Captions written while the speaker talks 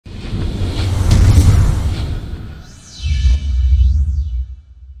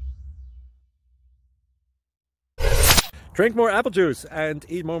Drink more apple juice and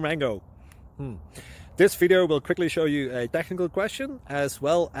eat more mango. This video will quickly show you a technical question as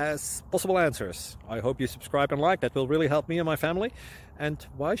well as possible answers. I hope you subscribe and like, that will really help me and my family. And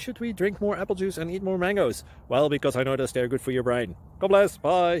why should we drink more apple juice and eat more mangoes? Well, because I noticed they're good for your brain. God bless,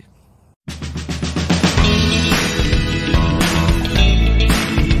 bye!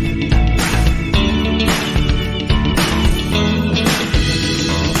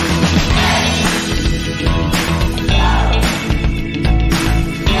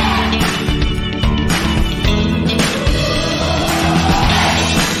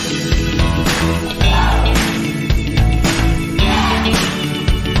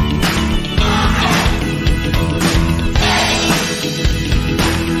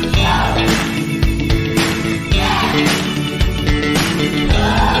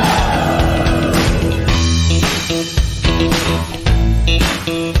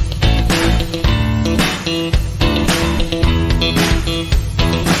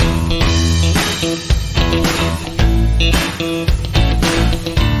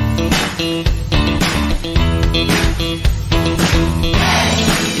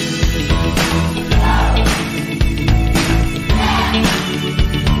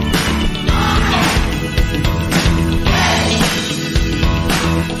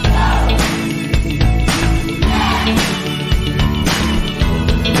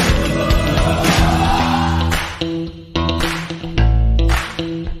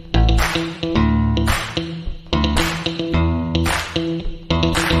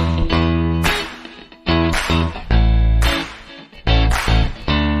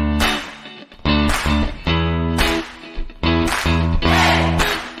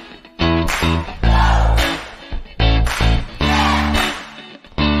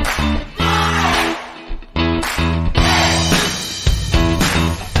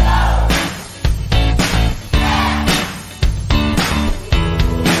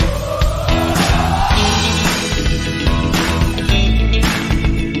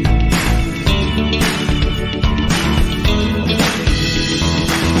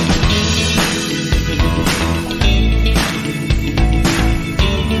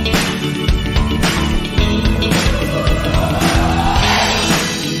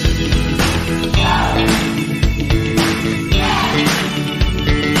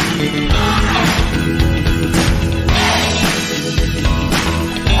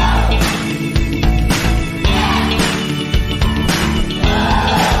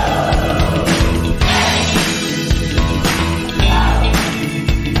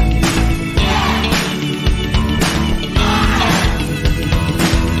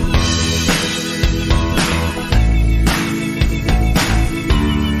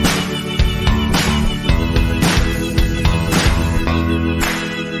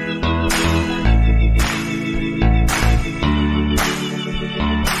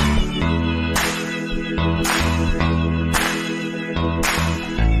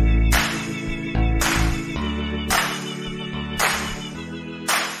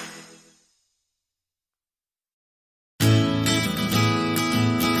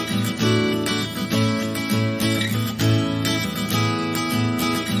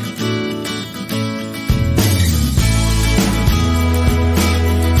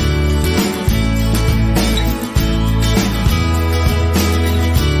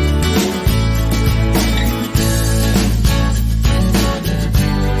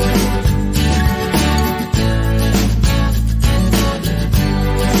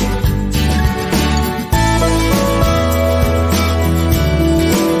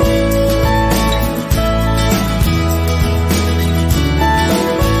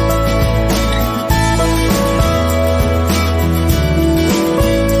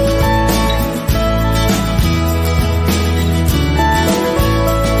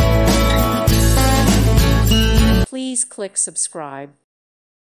 Please click subscribe.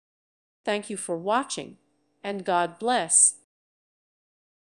 Thank you for watching, and God bless.